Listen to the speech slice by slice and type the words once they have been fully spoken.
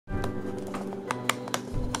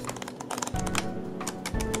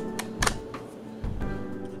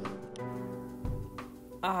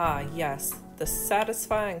Ah, yes, the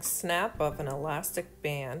satisfying snap of an elastic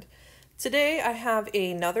band. Today I have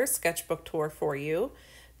another sketchbook tour for you.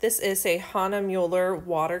 This is a Hannah Mueller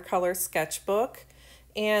watercolor sketchbook,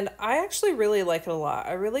 and I actually really like it a lot.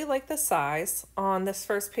 I really like the size. On this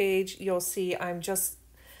first page, you'll see I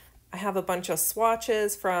have a bunch of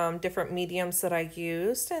swatches from different mediums that I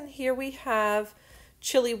used, and here we have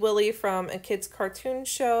Chilly Willy from a kid's cartoon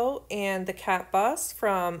show and the cat bus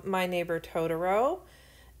from My Neighbor Totoro.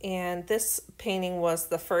 And this painting was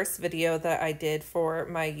the first video that I did for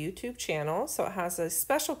my YouTube channel, so it has a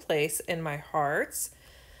special place in my heart.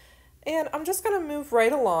 And I'm just going to move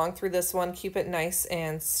right along through this one, keep it nice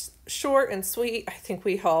and short and sweet. I think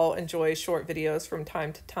we all enjoy short videos from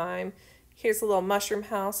time to time. Here's a little mushroom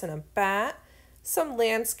house and a bat, some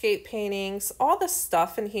landscape paintings. All the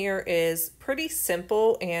stuff in here is pretty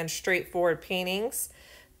simple and straightforward paintings.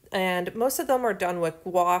 And most of them are done with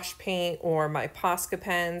gouache paint or my Posca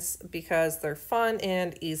pens because they're fun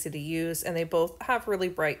and easy to use, and they both have really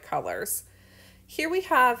bright colors. Here we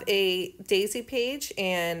have a daisy page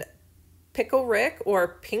and Pickle Rick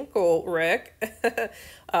or Pinkle Rick.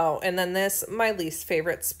 Oh, and then this, my least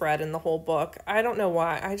favorite spread in the whole book. I don't know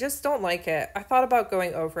why. I just don't like it. I thought about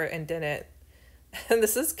going over it and didn't. And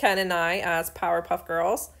this is Ken and I as Powerpuff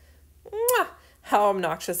Girls. Mwah! How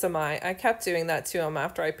obnoxious am I? I kept doing that to him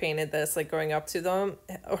after I painted this, like going up to them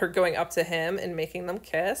or going up to him and making them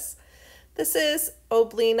kiss. This is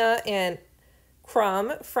Oblina and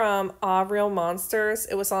Crumb from Ah Real Monsters.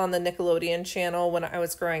 It was on the Nickelodeon channel when I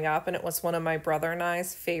was growing up, and it was one of my brother and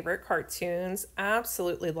I's favorite cartoons.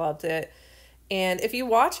 Absolutely loved it. And if you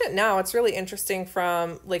watch it now, it's really interesting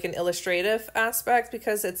from like an illustrative aspect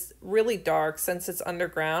because it's really dark since it's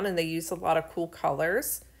underground and they use a lot of cool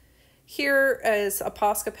colors. Here is a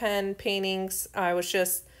Posca pen paintings. I was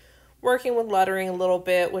just working with lettering a little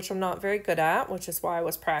bit, which I'm not very good at, which is why I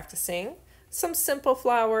was practicing. Some simple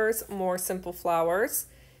flowers, more simple flowers.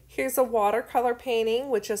 Here's a watercolor painting,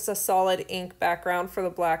 which is a solid ink background for the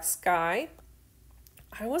black sky.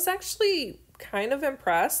 I was actually kind of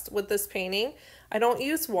impressed with this painting. I don't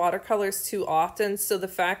use watercolors too often, so the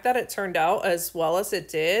fact that it turned out as well as it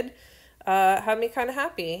did had me kind of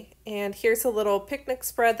happy. And here's a little picnic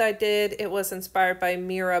spread that I did. It was inspired by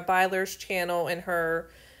Mira Byler's channel and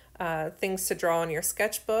her things to draw in your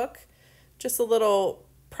sketchbook. Just a little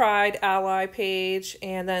Pride Ally page.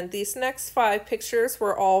 And then these next 5 pictures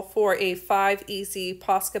were all for a 5 easy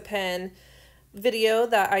Posca pen video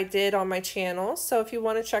that I did on my channel. So if you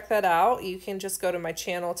want to check that out, you can just go to my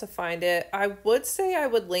channel to find it. I would say I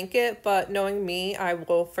would link it, but knowing me, I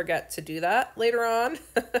will forget to do that later on.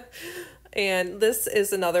 And this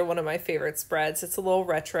is another one of my favorite spreads. It's a little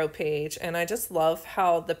retro page, and I just love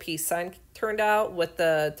how the peace sign turned out with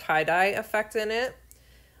the tie-dye effect in it.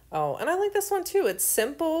 Oh, and I like this one too. It's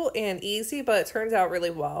simple and easy, but it turns out really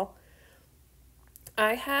well.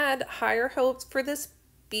 I had higher hopes for this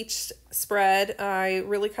beach spread. I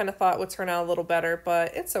really kind of thought would turn out a little better,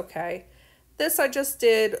 but it's okay. This I just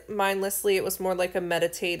did mindlessly. It was more like a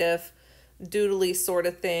meditative, doodly sort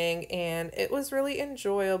of thing, and it was really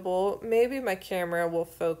enjoyable. Maybe my camera will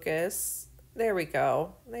focus. There we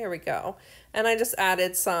go. There we go. And I just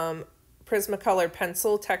added some Prismacolor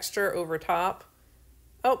pencil texture over top.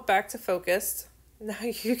 Oh, back to focused. Now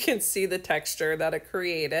you can see the texture that it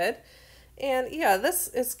created. And yeah, this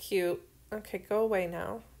is cute. Okay, go away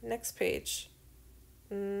now. Next page.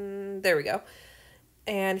 There we go.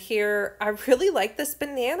 And here, I really like this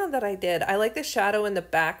banana that I did. I like the shadow in the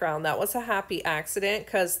background. That was a happy accident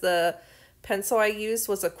because the pencil I used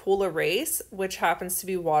was a Cool Erase, which happens to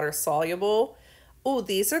be water soluble. Oh,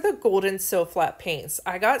 these are the Golden So Flat paints.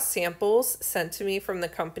 I got samples sent to me from the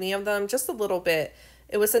company of them, just a little bit.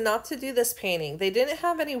 It was enough to do this painting. They didn't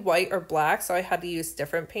have any white or black, so I had to use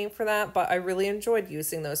different paint for that, but I really enjoyed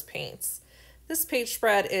using those paints. This page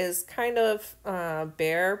spread is kind of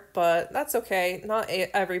bare, but that's okay. Not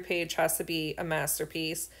every page has to be a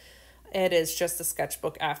masterpiece. It is just a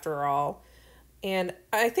sketchbook after all. And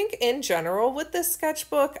I think in general with this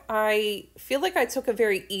sketchbook, I feel like I took a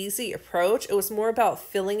very easy approach. It was more about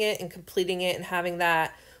filling it and completing it and having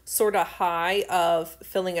that sort of high of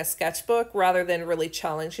filling a sketchbook rather than really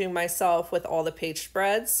challenging myself with all the page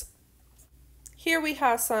spreads. Here we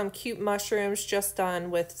have some cute mushrooms just done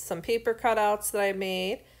with some paper cutouts that I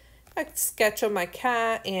made. A sketch of my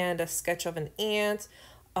cat and a sketch of an ant.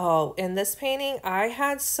 Oh, in this painting, I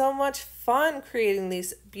had so much fun creating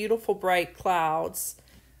these beautiful bright clouds.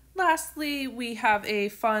 Lastly, we have a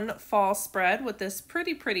fun fall spread with this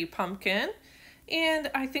pretty pumpkin. And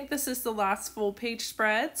I think this is the last full page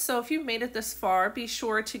spread. So if you made it this far, be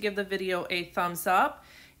sure to give the video a thumbs up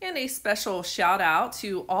And a special shout out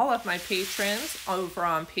to all of my patrons over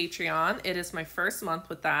on Patreon. It is my first month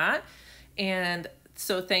with that. And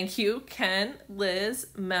so thank you, Ken, Liz,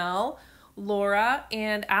 Mel, Laura,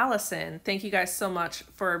 and Allison. Thank you guys so much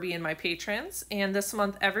for being my patrons. And this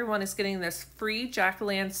month, everyone is getting this free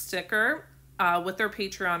Jack-o'-lantern sticker with their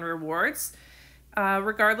Patreon rewards,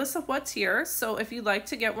 regardless of what tier. So if you'd like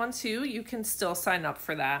to get one too, you can still sign up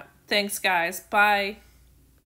for that. Thanks, guys. Bye.